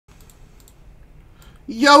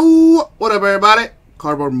Yo, what up, everybody?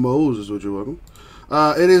 Cardboard Moses, would you welcome?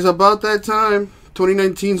 It is about that time.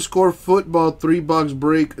 2019 Score Football 3-box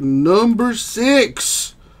break number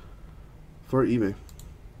 6 for eBay.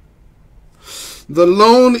 The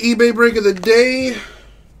lone eBay break of the day.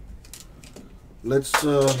 Let's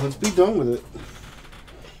be done with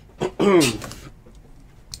it.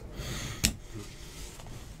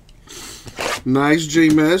 Nice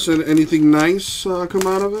J-Mess. And anything nice come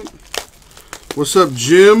out of it? What's up,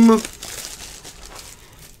 Jim?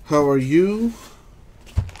 How are you?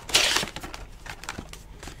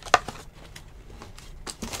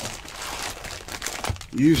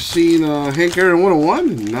 You've seen Hank Aaron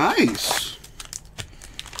 101? Nice.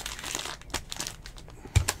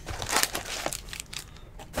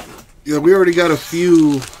 Yeah, we already got a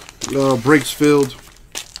few breaks filled.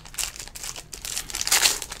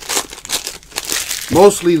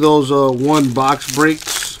 Mostly those one-box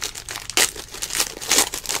breaks.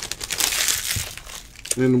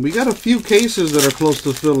 And we got a few cases that are close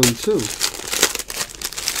to filling, too.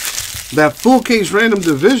 That full case random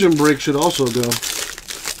division break should also go.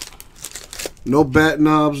 No bat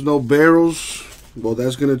knobs, no barrels. Well,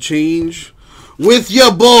 that's going to change with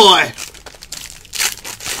your boy.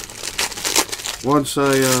 Once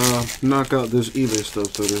I knock out this eBay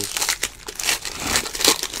stuff, that is.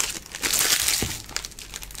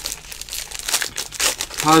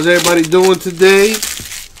 How's everybody doing today?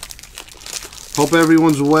 Hope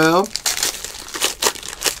everyone's well.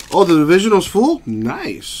 Oh, the divisional's full?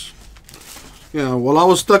 Nice. Yeah, while I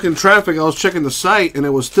was stuck in traffic, I was checking the site, and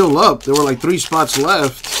it was still up. There were like 3 spots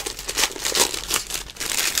left.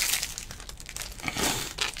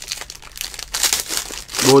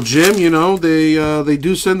 Well, Jim, you know, they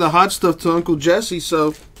do send the hot stuff to Uncle Jesse,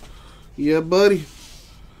 so yeah, buddy.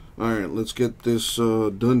 All right, let's get this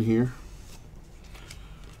done here.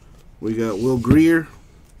 We got Will Greer.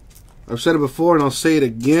 I've said it before, and I'll say it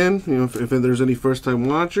again. You know, if there's any first-time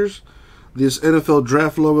watchers, this NFL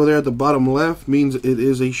draft logo there at the bottom left means it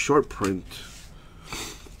is a short print.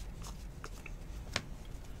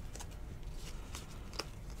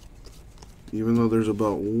 Even though there's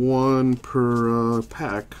about 1 per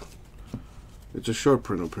pack, it's a short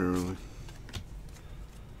print apparently.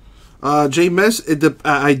 J-Mess,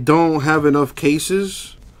 I don't have enough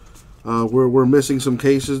cases. We're missing some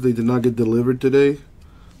cases. They did not get delivered today.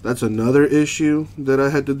 That's another issue that I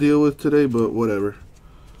had to deal with today, but whatever.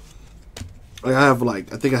 I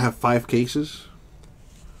think I have 5 cases.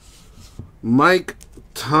 Mike,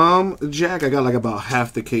 Tom, Jack, I got like about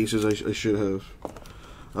half the cases I should have.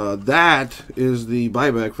 That is the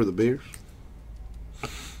buyback for the Bears.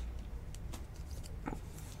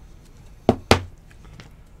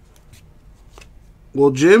 Well,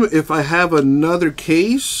 Jim, if I have another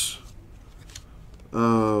case,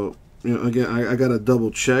 you know, again, I gotta double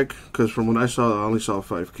check, because from what I saw, I only saw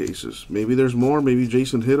 5 cases. Maybe there's more. Maybe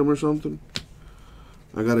Jason hit them or something.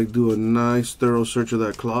 I gotta do a nice thorough search of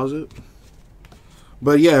that closet.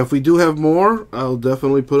 But yeah, if we do have more, I'll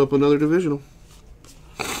definitely put up another divisional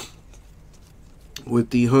with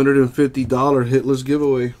the $150 hitless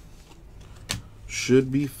giveaway.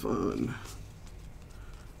 Should be fun.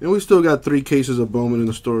 And we still got 3 cases of Bowman in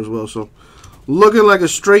the store as well, so looking like a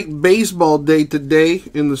straight baseball day today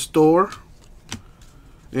in the store.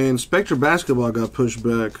 And Spectre Basketball got pushed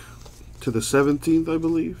back to the 17th, I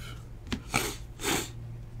believe.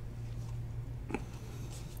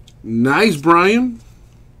 Nice, Brian.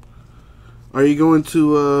 Are you going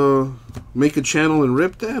to make a channel and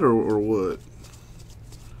rip that, or what?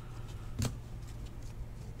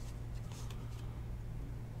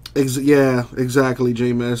 Yeah, exactly,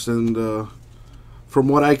 J-Mess. And from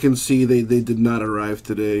what I can see, they did not arrive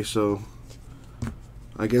today, so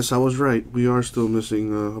I guess I was right. We are still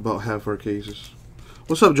missing about half our cases.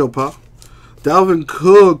 What's up, Joe Pop? Dalvin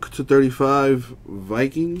Cook to 35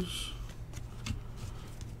 Vikings.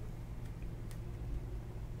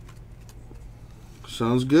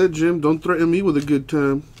 Sounds good, Jim. Don't threaten me with a good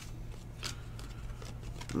time.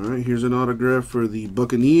 All right, here's an autograph for the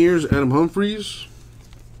Buccaneers, Adam Humphries.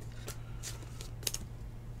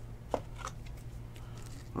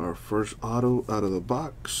 Our first auto out of the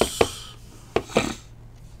box.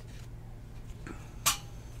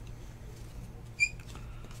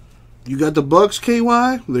 You got the Bucks,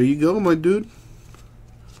 KY? There you go, my dude.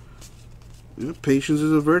 Yeah, patience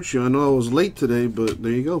is a virtue. I know I was late today, but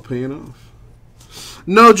there you go, paying off.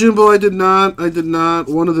 No, Jimbo, I did not. I did not.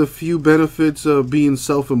 One of the few benefits of being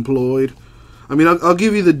self-employed. I mean, I'll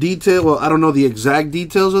give you the detail. Well, I don't know the exact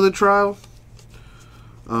details of the trial.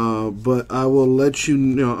 But I will let you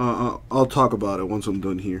know. I'll talk about it once I'm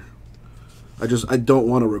done here. I don't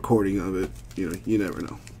want a recording of it. You know, you never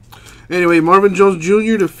know. Anyway, Marvin Jones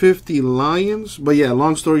Jr. to 50 Lions. But yeah,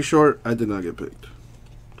 long story short, I did not get picked.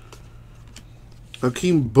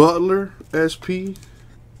 Hakeem Butler, SP.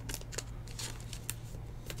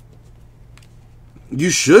 You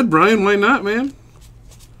should, Brian. Why not, man?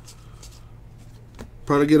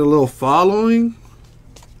 Probably get a little following.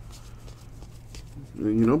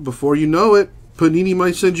 And, you know, before you know it, Panini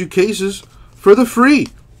might send you cases for the free.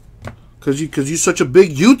 Cause you're such a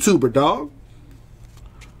big YouTuber, dog.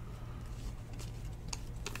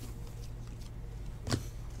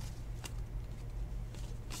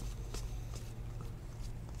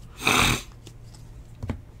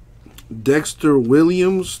 Dexter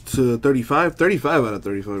Williams to 35. 35 out of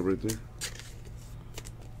 35 right there.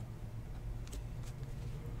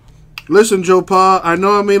 Listen, Joe Pa, I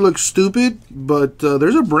know I may look stupid, but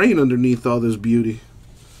there's a brain underneath all this beauty.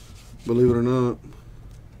 Believe it or not.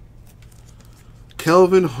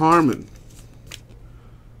 Kelvin Harmon.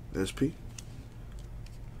 SP.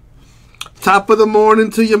 Top of the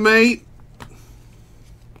morning to you, mate.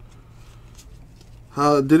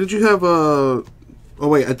 Didn't you have a... Oh,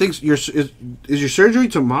 wait, I think is your surgery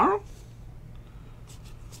tomorrow?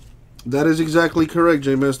 That is exactly correct,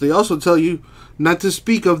 JMS. They also tell you not to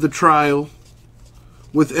speak of the trial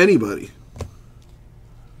with anybody.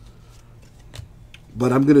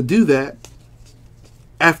 But I'm going to do that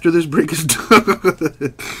after this break is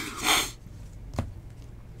done.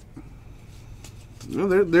 You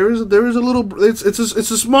know, there is a little... It's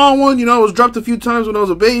a small one. You know, I was dropped a few times when I was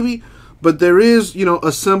a baby. But there is, you know,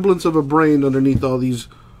 a semblance of a brain underneath all these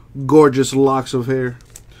gorgeous locks of hair.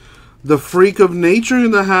 The freak of nature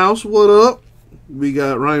in the house. What up? We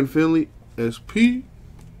got Ryan Finley, SP.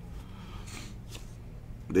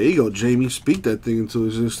 There you go, Jamie. Speak that thing into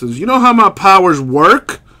existence. You know how my powers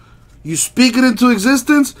work? You speak it into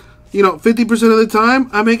existence, you know, 50% of the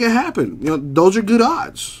time, I make it happen. You know, those are good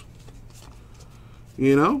odds.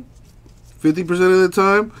 You know? 50% of the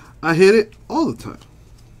time, I hit it all the time.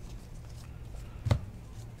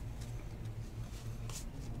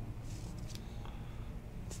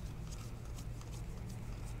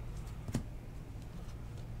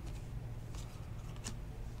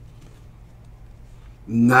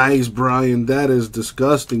 Nice, Brian. That is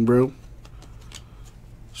disgusting, bro.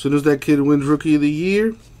 As soon as that kid wins Rookie of the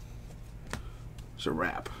Year, it's a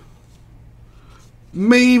wrap.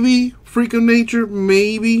 Maybe freak of nature,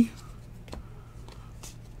 maybe.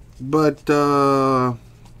 But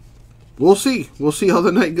we'll see. We'll see how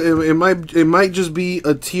the night goes. It might just be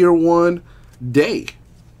a tier 1 day.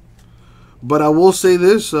 But I will say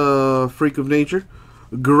this, freak of nature,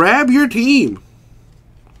 grab your team.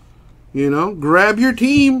 You know, grab your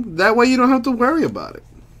team. That way you don't have to worry about it.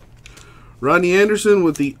 Rodney Anderson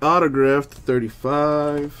with the autographed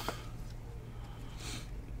 35.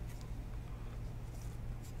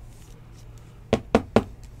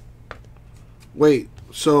 Wait,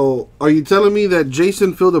 so are you telling me that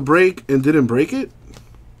Jason filled a break and didn't break it?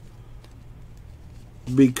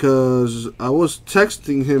 Because I was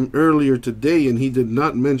texting him earlier today and he did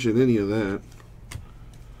not mention any of that.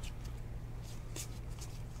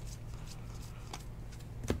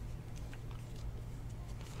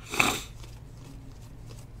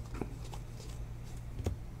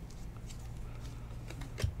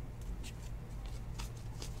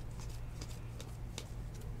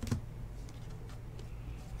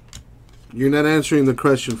 You're not answering the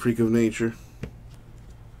question, freak of nature.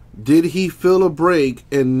 Did he fill a break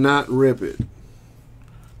and not rip it?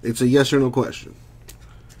 It's a yes or no question.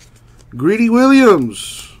 Greedy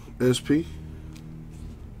Williams, SP.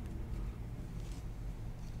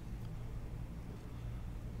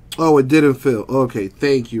 Oh, it didn't fill. Okay,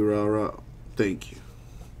 thank you, Ra. Thank you.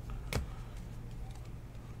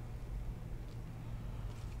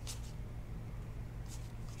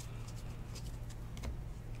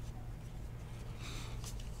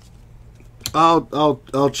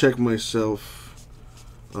 I'll check myself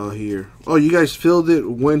here. Oh, you guys filled it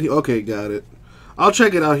when he... Okay, got it. I'll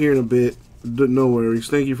check it out here in a bit. No worries.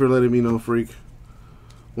 Thank you for letting me know, freak.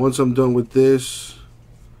 Once I'm done with this,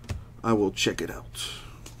 I will check it out.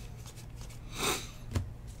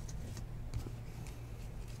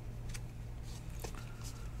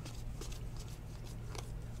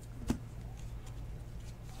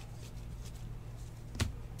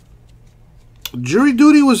 Jury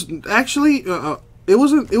duty was actually it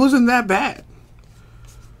wasn't that bad.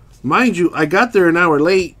 Mind you, I got there an hour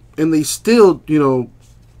late and they still, you know,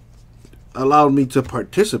 allowed me to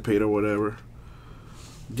participate or whatever.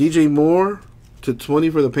 DJ Moore to 20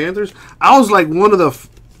 for the Panthers. I was like one of the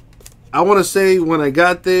I want to say when I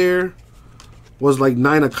got there was like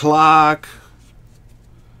 9 o'clock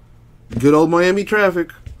Good old Miami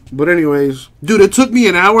traffic. But anyways, dude, it took me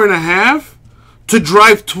an hour and a half to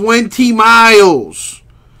drive 20 miles.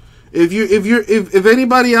 If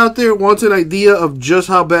anybody out there wants an idea of just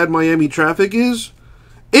how bad Miami traffic is,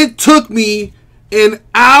 it took me an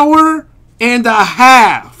hour and a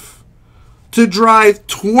half to drive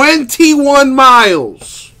 21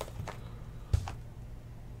 miles.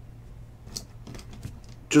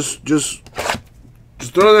 Just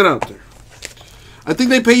throw that out there. I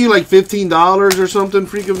think they pay you like $15 or something,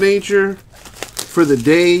 freak of nature, for the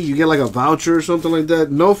day. You get like a voucher or something like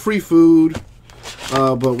that. No free food,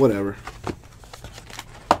 but whatever.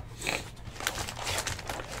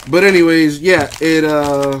 But anyways, yeah,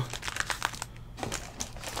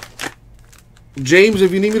 James,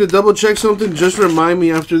 if you need me to double check something, just remind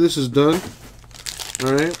me after this is done.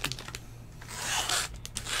 All right.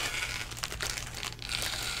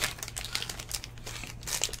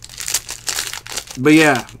 But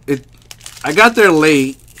yeah, I got there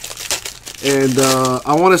late, and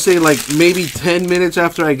I want to say like maybe 10 minutes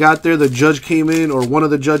after I got there, the judge came in, or one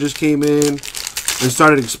of the judges came in and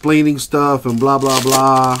started explaining stuff and blah, blah,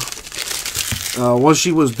 blah. Once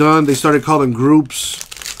she was done, they started calling groups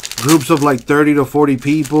of like 30 to 40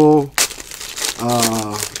 people,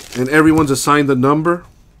 and everyone's assigned a number.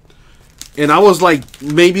 And I was like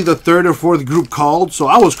maybe the third or fourth group called, so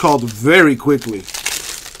I was called very quickly.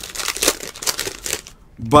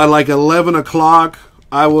 By like 11 o'clock,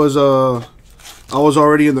 I was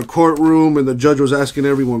already in the courtroom, and the judge was asking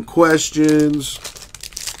everyone questions.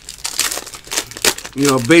 You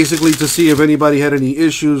know, basically to see if anybody had any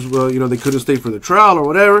issues. Well, you know, they couldn't stay for the trial or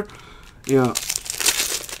whatever. You know,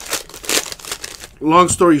 long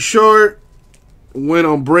story short, went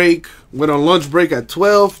on lunch break at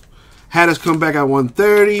 12. Had us come back at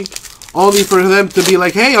 1:30, only for them to be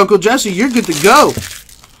like, "Hey, Uncle Jesse, you're good to go.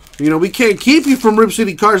 You know, we can't keep you from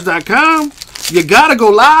RipCityCars.com. You gotta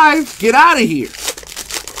go live. Get out of here."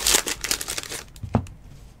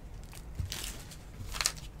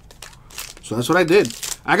 So that's what I did.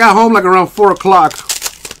 I got home like around 4 o'clock.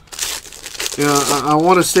 You know, I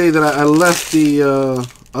want to say that I left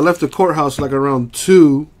the courthouse like around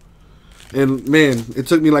 2, and man, it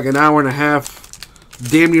took me like an hour and a half,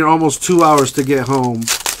 damn near almost 2 hours to get home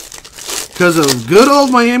because of good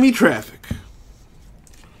old Miami traffic.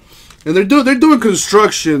 And they're doing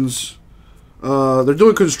constructions. They're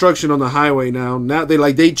doing construction on the highway now. Now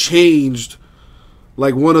they changed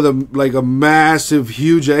like one of the like a massive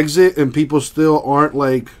huge exit, and people still aren't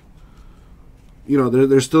like, you know,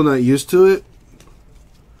 they're still not used to it.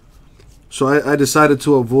 So I decided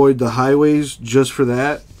to avoid the highways just for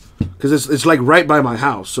that, because it's like right by my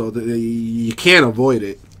house, so you can't avoid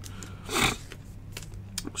it.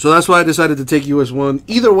 So that's why I decided to take US 1.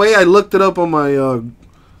 Either way, I looked it up on my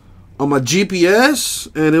GPS,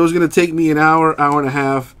 and it was going to take me an hour and a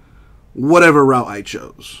half, whatever route I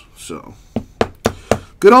chose. So,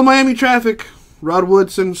 good old Miami traffic. Rod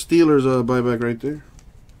Woodson, Steelers buyback right there.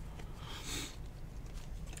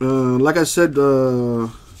 Like I said,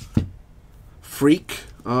 Freak.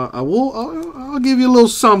 I'll give you a little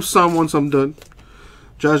some once I'm done.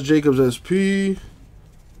 Josh Jacobs, SP.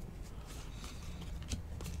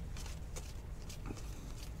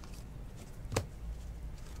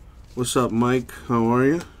 What's up, Mike? How are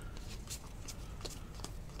you?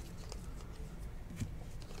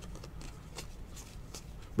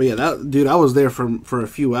 But yeah, that dude, I was there for a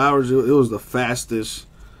few hours. It was the fastest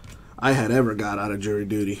I had ever got out of jury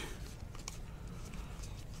duty.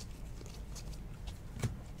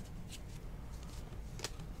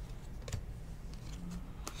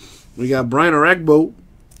 We got Brian Aragbo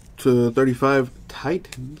to 35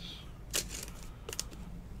 Titans.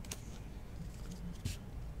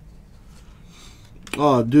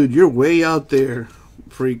 Oh, dude, you're way out there,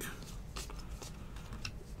 freak.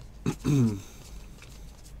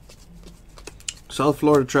 South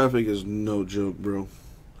Florida traffic is no joke, bro.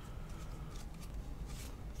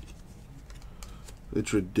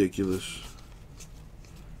 It's ridiculous.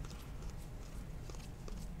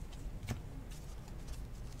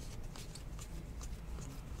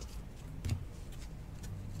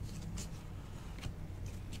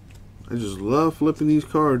 I just love flipping these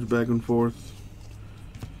cards back and forth.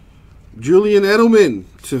 Julian Edelman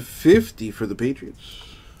to 50 for the Patriots.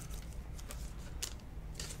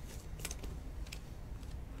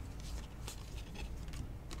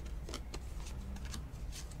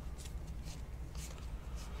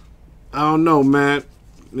 I don't know, Matt.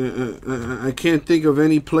 I can't think of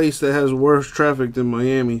any place that has worse traffic than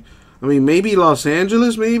Miami. I mean, maybe Los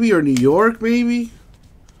Angeles, maybe, or New York, maybe.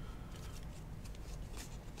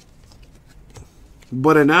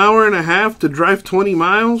 But an hour and a half to drive 20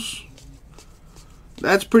 miles?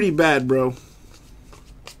 That's pretty bad, bro.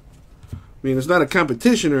 I mean, it's not a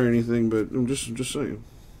competition or anything, but I'm just saying.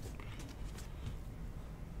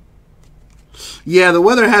 Yeah, the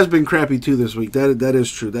weather has been crappy too this week. That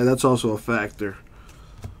is true. That's also a factor.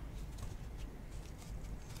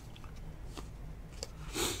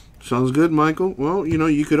 Sounds good, Michael. Well, you know,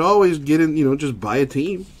 you could always get in, you know, just buy a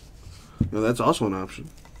team. You know, that's also an option.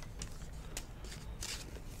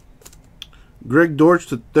 Greg Dortch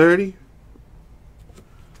to 30.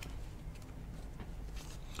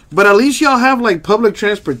 But at least y'all have, like, public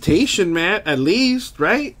transportation, Matt. At least,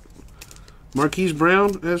 right? Marquise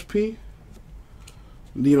Brown, SP.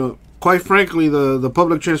 You know, quite frankly, the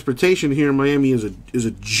public transportation here in Miami is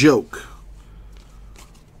a joke.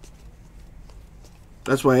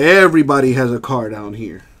 That's why everybody has a car down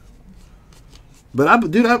here. But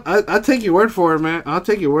I take your word for it, man. I'll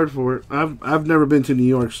take your word for it. I've never been to New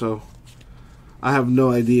York, so I have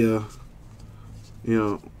no idea, you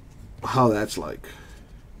know, how that's like.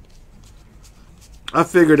 I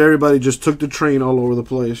figured everybody just took the train all over the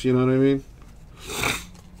place, you know what I mean?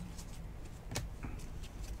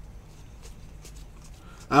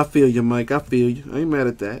 I feel you, Mike. I feel you. I ain't mad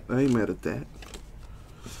at that. I ain't mad at that.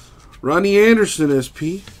 Ronnie Anderson,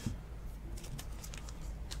 SP.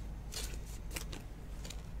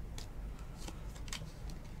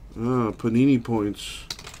 Panini points.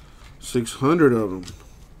 600 of them.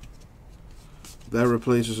 That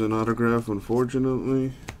replaces an autograph,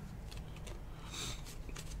 unfortunately.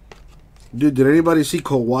 Dude, did anybody see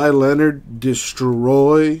Kawhi Leonard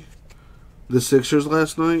destroy the Sixers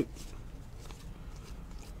last night?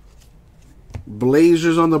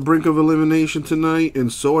 Blazers on the brink of elimination tonight,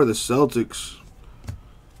 and so are the Celtics.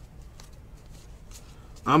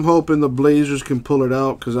 I'm hoping the Blazers can pull it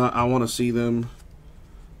out because I want to see them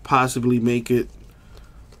possibly make it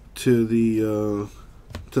to the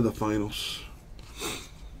finals.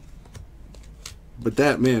 But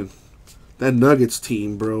that Nuggets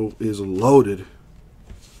team, bro, is loaded.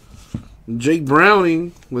 Jake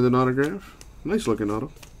Browning with an autograph. Nice looking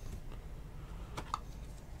auto.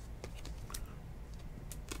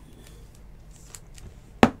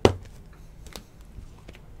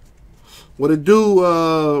 What it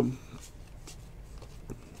do,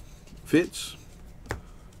 Fitz?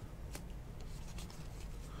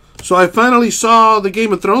 So I finally saw the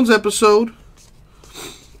Game of Thrones episode.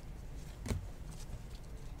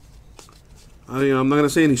 I'm not going to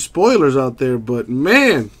say any spoilers out there, but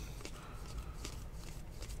man,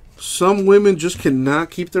 some women just cannot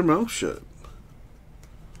keep their mouth shut.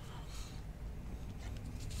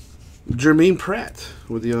 Jermaine Pratt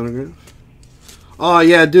with the autograph. Oh,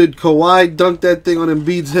 yeah, dude, Kawhi dunked that thing on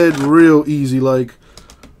Embiid's head real easy, like.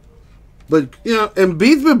 But, you know,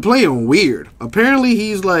 Embiid's been playing weird. Apparently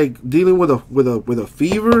he's, like, dealing with a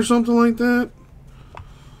fever or something like that.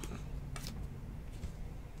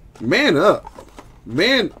 Man up.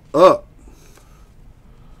 Man up.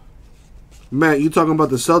 Matt, you talking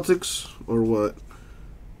about the Celtics or what?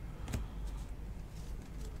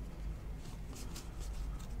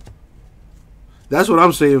 That's what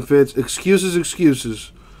I'm saying, Fitz. Excuses,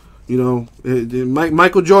 excuses. You know,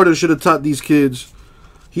 Michael Jordan should have taught these kids.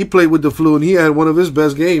 He played with the flu, and he had one of his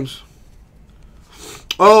best games.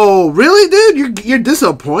 Oh, really, dude? You're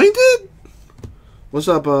disappointed? What's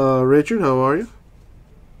up, Richard? How are you?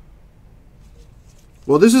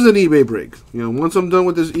 Well, this is an eBay break. You know, once I'm done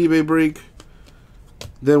with this eBay break,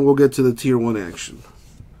 then we'll get to the Tier 1 action.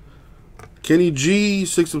 Kenny G,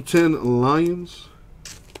 6 of 10 Lions.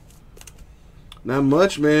 Not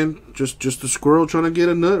much, man. Just a squirrel trying to get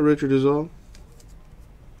a nut, Richard, is all.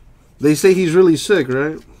 They say he's really sick,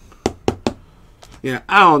 right? Yeah,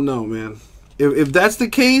 I don't know, man. If that's the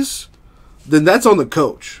case, then that's on the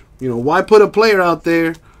coach. You know, why put a player out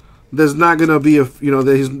there that's not gonna be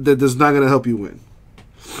that's not gonna help you win?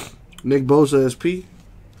 Nick Bosa SP.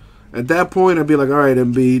 At that point, I'd be like, all right,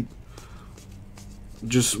 Embiid,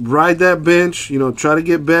 just ride that bench. You know, try to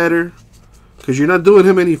get better, because you're not doing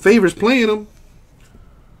him any favors playing him.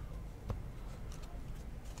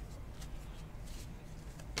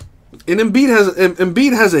 And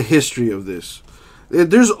Embiid has a history of this.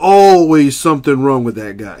 There's always something wrong with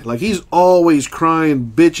that guy. Like, he's always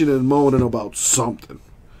crying, bitching, and moaning about something.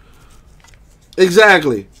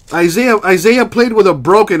 Exactly. Isaiah played with a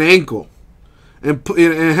broken ankle and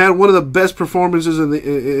had one of the best performances in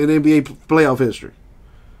NBA playoff history.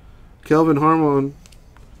 Kelvin Harmon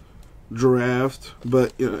draft,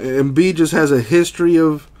 but you know, Embiid just has a history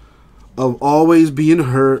of always being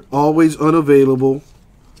hurt, always unavailable.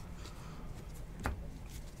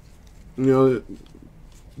 You know,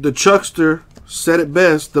 the Chuckster said it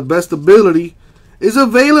best. The best ability is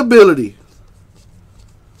availability.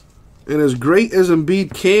 And as great as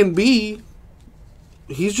Embiid can be,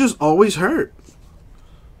 he's just always hurt.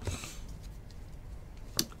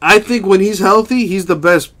 I think when he's healthy, he's the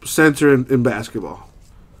best center in basketball.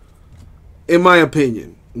 In my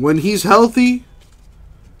opinion. When he's healthy,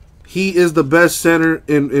 he is the best center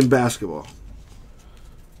in basketball.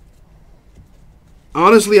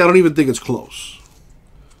 Honestly, I don't even think it's close.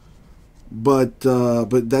 But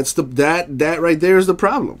that's that right there is the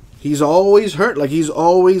problem. He's always hurt. Like, he's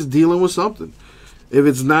always dealing with something. If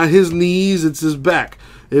it's not his knees, it's his back.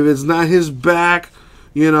 If it's not his back,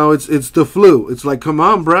 you know, it's the flu. It's like, come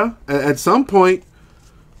on, bruh. At some point,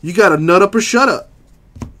 you got to nut up or shut up.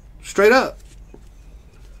 Straight up.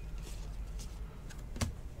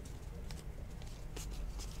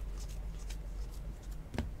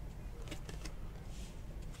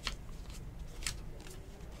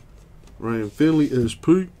 Ryan Finley is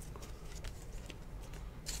P.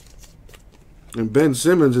 And Ben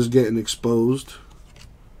Simmons is getting exposed.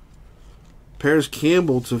 Paris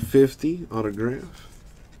Campbell to 50 autograph.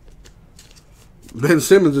 Ben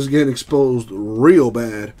Simmons is getting exposed real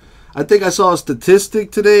bad. I think I saw a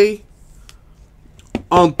statistic today.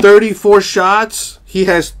 On 34 shots, he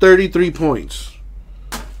has 33 points.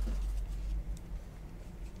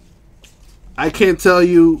 I can't tell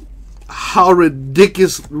you how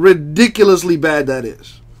ridiculously bad that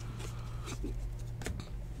is.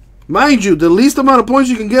 Mind you, the least amount of points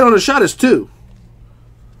you can get on a shot is 2.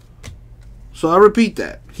 So I repeat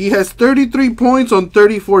that. He has 33 points on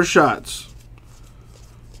 34 shots.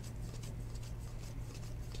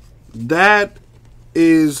 That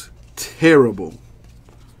is terrible.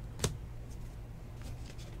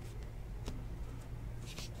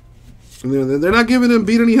 And they're not giving him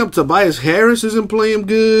beat any help. Tobias Harris isn't playing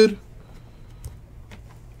good.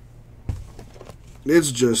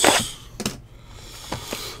 It's just,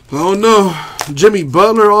 oh no. Jimmy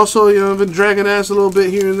Butler also, you know, been dragging ass a little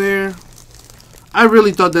bit here and there. I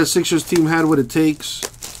really thought that Sixers team had what it takes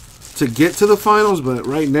to get to the finals, but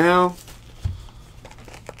right now,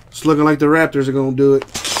 it's looking like the Raptors are going to do it.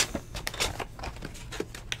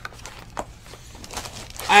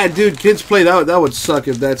 Dude, kids play that. That would suck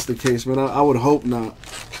if that's the case, man. I would hope not.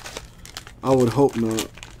 I would hope not.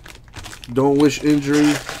 Don't wish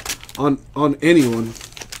injury on anyone.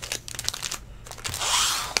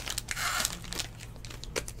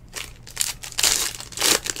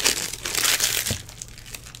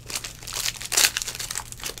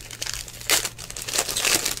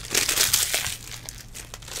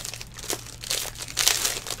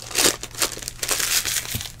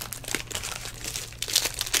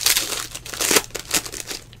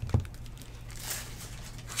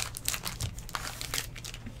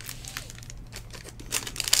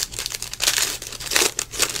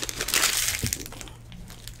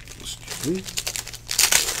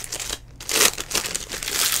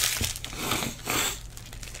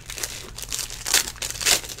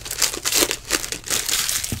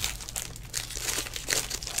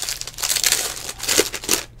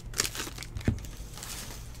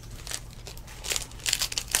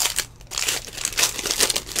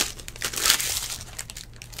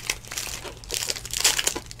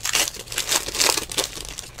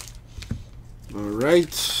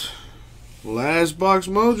 Alright, last box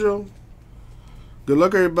mojo. Good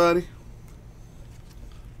luck, everybody.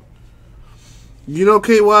 You know,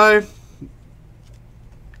 KY,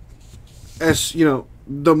 as you know,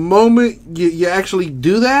 the moment you actually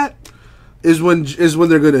do that is when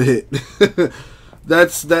they're gonna hit.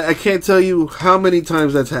 That's that. I can't tell you how many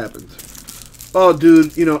times that's happened. Oh,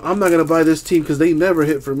 dude, you know, I'm not gonna buy this team because they never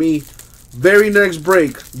hit for me. Very next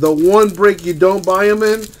break, the one break you don't buy them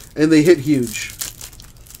in, and they hit huge.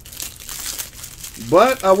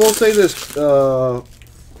 But I will say this,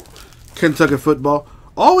 Kentucky football,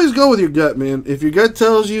 always go with your gut, man. If your gut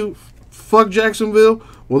tells you, fuck Jacksonville,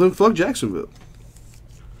 well then fuck Jacksonville.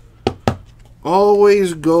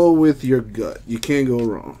 Always go with your gut. You can't go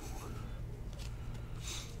wrong.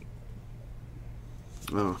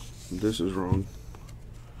 Oh, this is wrong.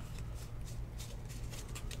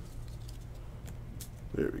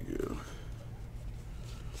 There we go.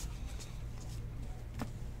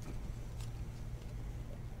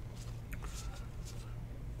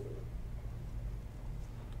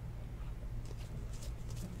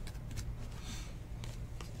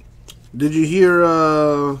 Did you hear?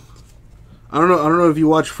 I don't know if you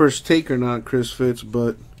watched First Take or not, Chris Fitz,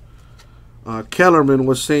 but Kellerman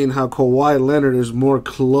was saying how Kawhi Leonard is more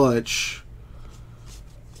clutch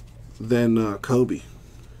than Kobe.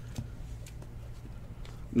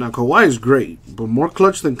 Now Kawhi is great, but more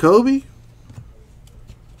clutch than Kobe?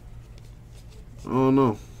 Oh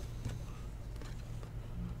no.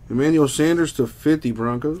 Emmanuel Sanders to 50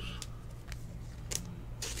 Broncos.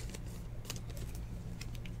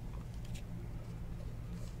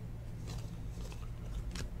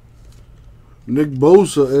 Nick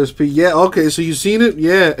Bosa SP. Yeah, okay, so you seen it?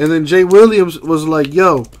 Yeah, and then Jay Williams was like,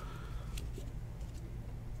 yo,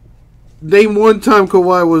 name one time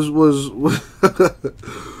Kawhi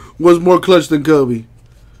was more clutch than Kobe.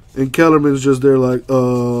 And Kellerman's just there like,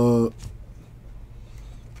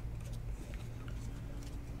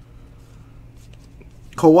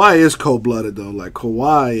 Kawhi is cold-blooded, though. Like,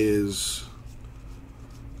 Kawhi is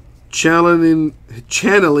channeling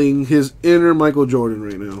his inner Michael Jordan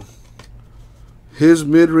right now. His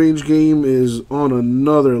mid-range game is on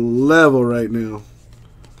another level right now.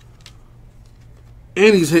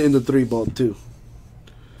 And he's hitting the 3-ball, too.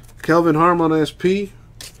 Kelvin Harmon SP.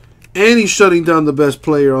 And he's shutting down the best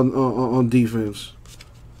player on defense.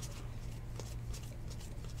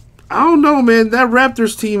 I don't know, man. That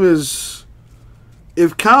Raptors team is...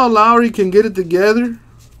 If Kyle Lowry can get it together,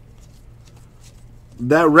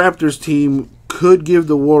 that Raptors team could give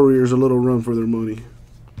the Warriors a little run for their money.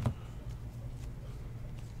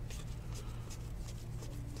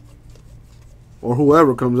 Or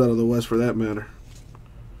whoever comes out of the West for that matter.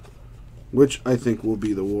 Which I think will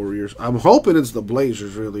be the Warriors. I'm hoping it's the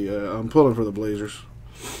Blazers, really. I'm pulling for the Blazers.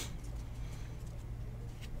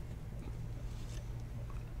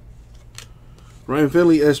 Ryan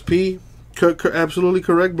Finley, SP. Absolutely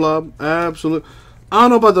correct, Blob. Absolutely. I don't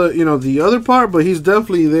know about the other part, but he's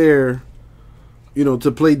definitely there,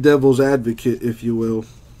 to play devil's advocate, if you will.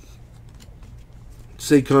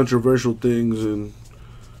 Say controversial things and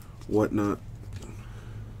whatnot.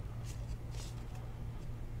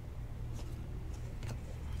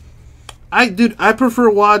 I prefer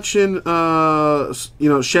watching,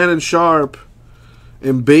 Shannon Sharp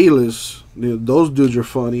and Bayless. Those dudes are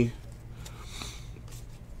funny.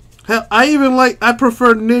 Hell, I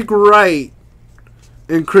prefer Nick Wright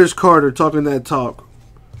and Chris Carter talking that talk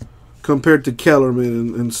compared to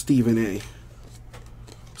Kellerman and Stephen A.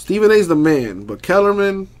 Stephen A's the man, but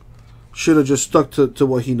Kellerman should have just stuck to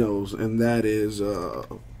what he knows, and that is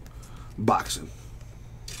boxing.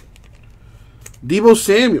 Deebo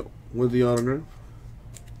Samuel with the autograph.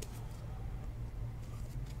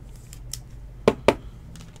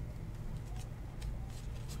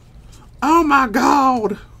 Oh my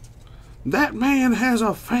God! That man has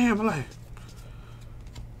a family.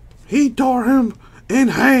 He tore him in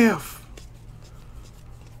half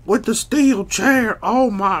with the steel chair.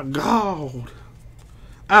 Oh my God!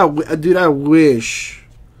 I wish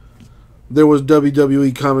there was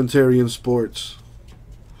WWE commentary in sports.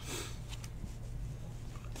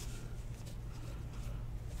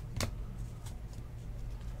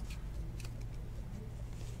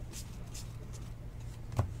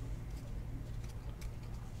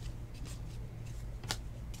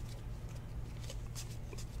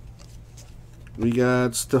 We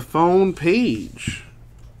got Stephon Page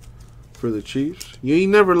for the Chiefs. You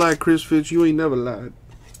ain't never lied, Chris Fitz. You ain't never lied.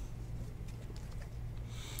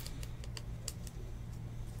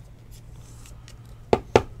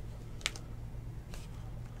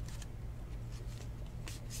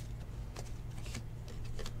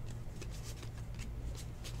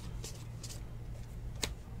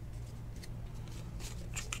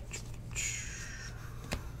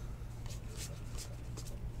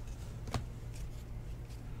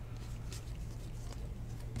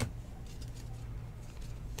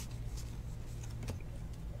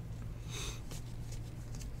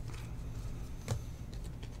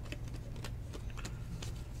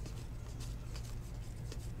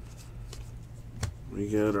 We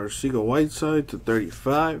got our Arcega Whiteside to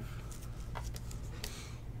 35.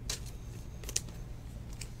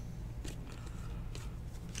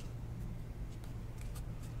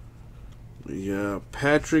 We got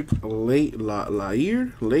Patrick Laird. I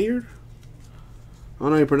don't know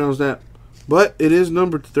how you pronounce that, but it is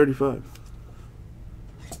numbered to 35.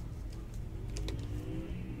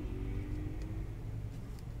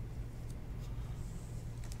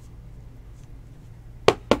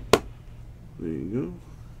 There you go.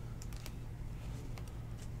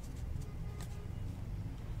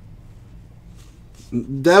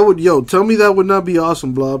 Tell me that would not be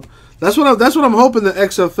awesome, Blob. That's what I'm hoping the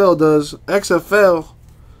XFL does. XFL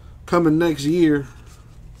coming next year.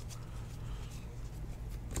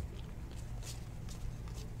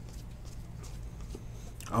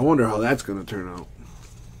 I wonder how that's going to turn out.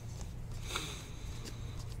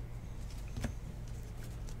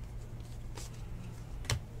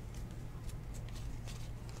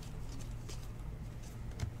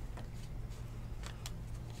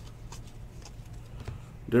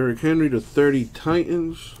 Derrick Henry to 30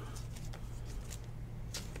 Titans.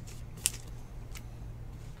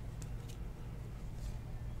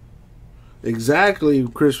 Exactly,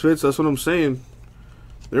 Chris Fitz. That's what I'm saying.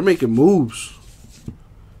 They're making moves.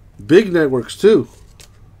 Big networks, too.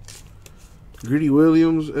 Greedy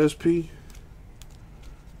Williams, SP.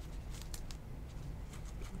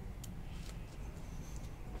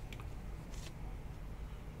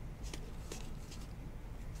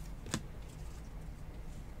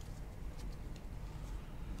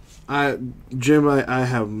 Jim, I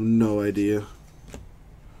have no idea.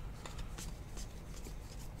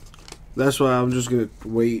 That's why I'm just gonna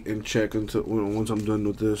wait and check until once I'm done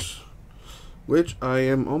with this, which I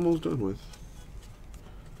am almost done with.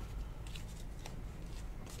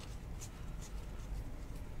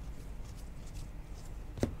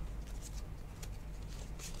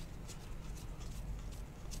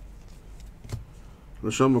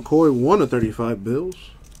 LaShawn McCoy, 1 of 35 Bills.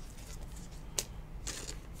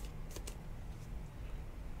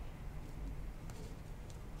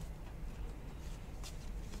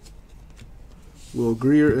 Will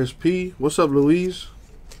Greer, SP. What's up, Louise?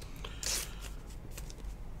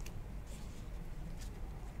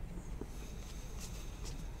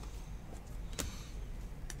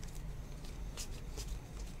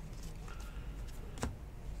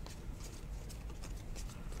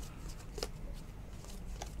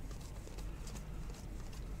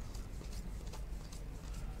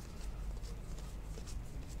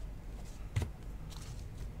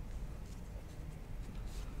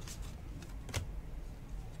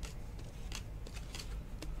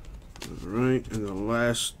 Right, and the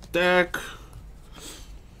last stack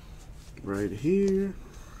right here.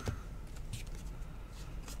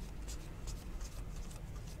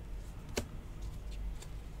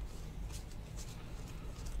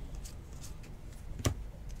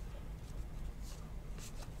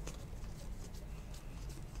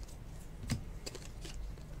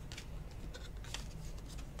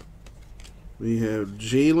 We have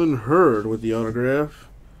Jalen Hurd with the autograph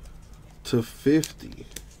to 50.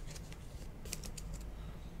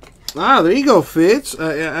 Ah, there you go, Fitz.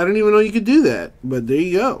 I didn't even know you could do that, but there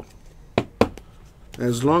you go.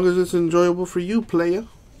 As long as it's enjoyable for you, player.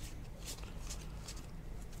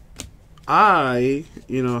 I,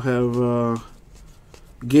 have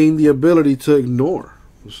gained the ability to ignore,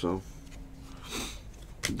 so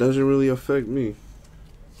it doesn't really affect me.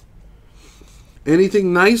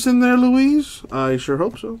 Anything nice in there, Louise? I sure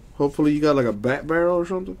hope so. Hopefully you got like a bat barrel or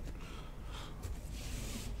something.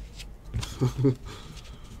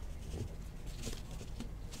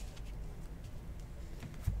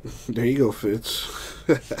 There you go, Fitz.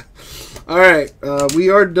 Alright, we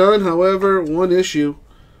are done. However, one issue.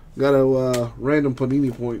 Got a random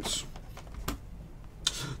Panini points.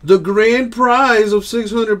 The grand prize of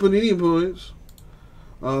 600 Panini points.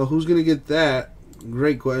 Who's going to get that?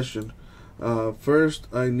 Great question. First,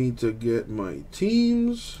 I need to get my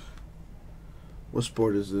teams. What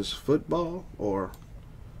sport is this? Football? Or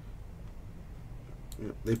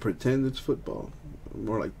they pretend it's football.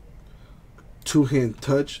 More like two-hand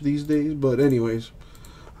touch these days. But anyways,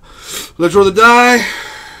 let's roll the die.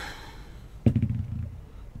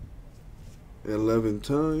 11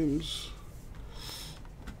 times.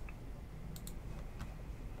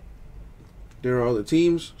 There are all the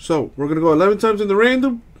teams. So we're gonna go 11 times in the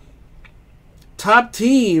random. Top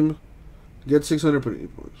team gets 600 Panini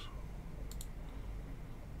points.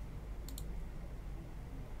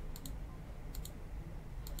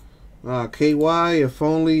 KY, if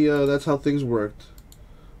only that's how things worked.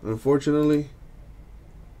 Unfortunately,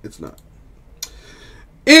 it's not.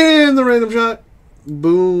 In the random shot,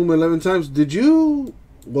 boom, 11 times. Did you?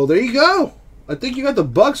 Well, there you go. I think you got the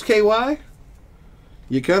Bucks, KY.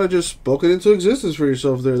 You kind of just spoke it into existence for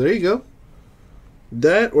yourself there. There you go.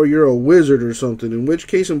 That or you're a wizard or something. In which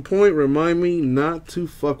case in point, remind me not to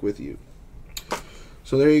fuck with you.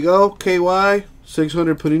 So there you go. KY,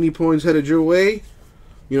 600 Panini points headed your way.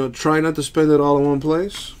 Try not to spend it all in one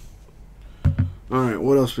place. Alright,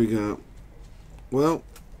 what else we got? Well,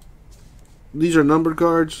 these are numbered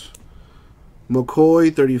cards.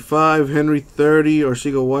 McCoy, 35. Henry, 30.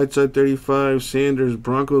 Arcega Whiteside, 35. Sanders,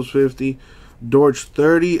 Broncos, 50. Dortch,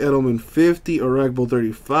 30. Edelman, 50. Orakbo,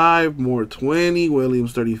 35. Moore, 20.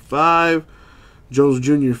 Williams, 35. Jones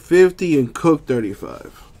Jr., 50. And Cook,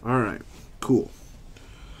 35. Alright, cool.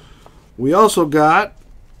 We also got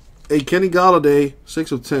a Kenny Golladay,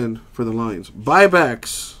 6 of 10 for the Lions.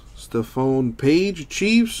 Buybacks, Stephon Page,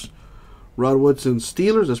 Chiefs. Rod Woodson,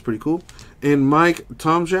 Steelers. That's pretty cool. And Mike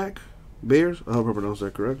Tomczak, Bears. I hope I pronounced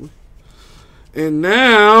that correctly. And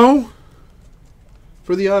now,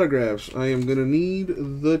 for the autographs, I am going to need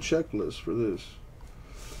the checklist for this.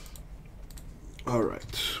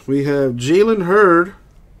 Alright. We have Jalen Hurd,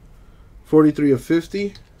 43 of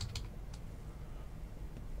 50.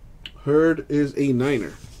 Hurd is a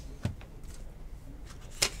Niner.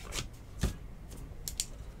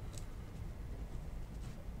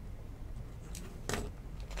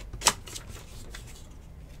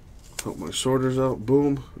 Help my sorters out.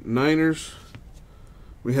 Boom. Niners.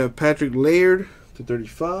 We have Patrick Laird to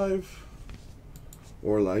 35.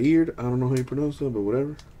 Or Laird. I don't know how you pronounce that, but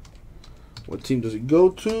whatever. What team does he go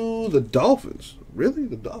to? The Dolphins. Really?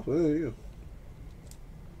 The Dolphins? There you go.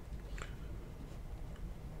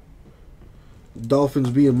 Dolphins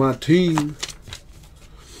being my team.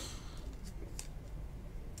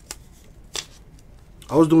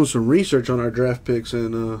 I was doing some research on our draft picks,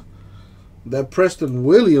 and that Preston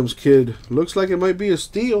Williams kid looks like it might be a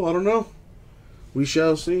steal. I don't know. We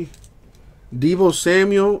shall see. Deebo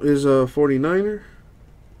Samuel is a 49er.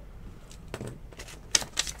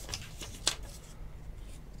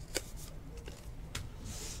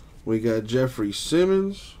 We got Jeffrey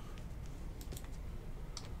Simmons,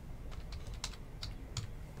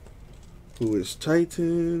 who is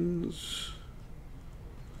Titans.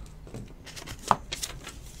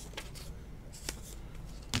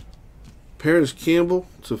 Paris Campbell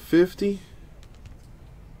to 50.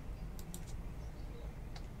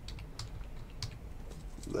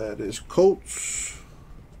 That is Colts.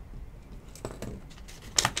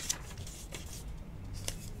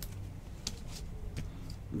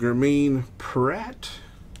 Germaine Pratt.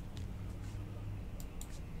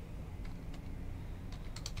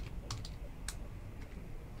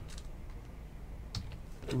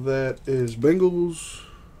 That is Bengals.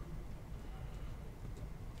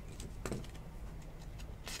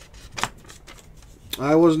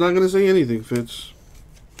 I was not going to say anything, Fitz.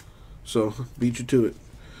 So, beat you to it.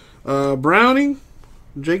 Browning.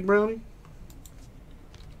 Jake Browning.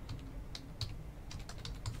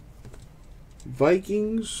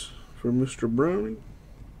 Vikings for Mr. Browning.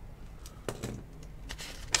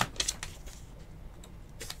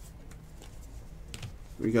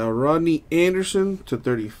 We got Rodney Anderson to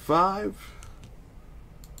 35.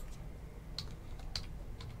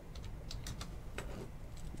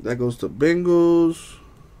 That goes to Bengals.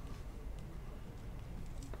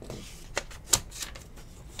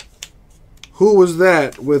 Who was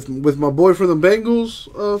that with my boy from the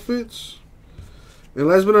Bengals, Fitz? And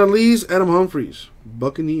last but not least, Adam Humphries,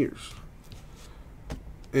 Buccaneers.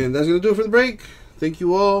 And that's going to do it for the break. Thank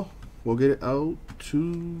you all. We'll get it out to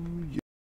you.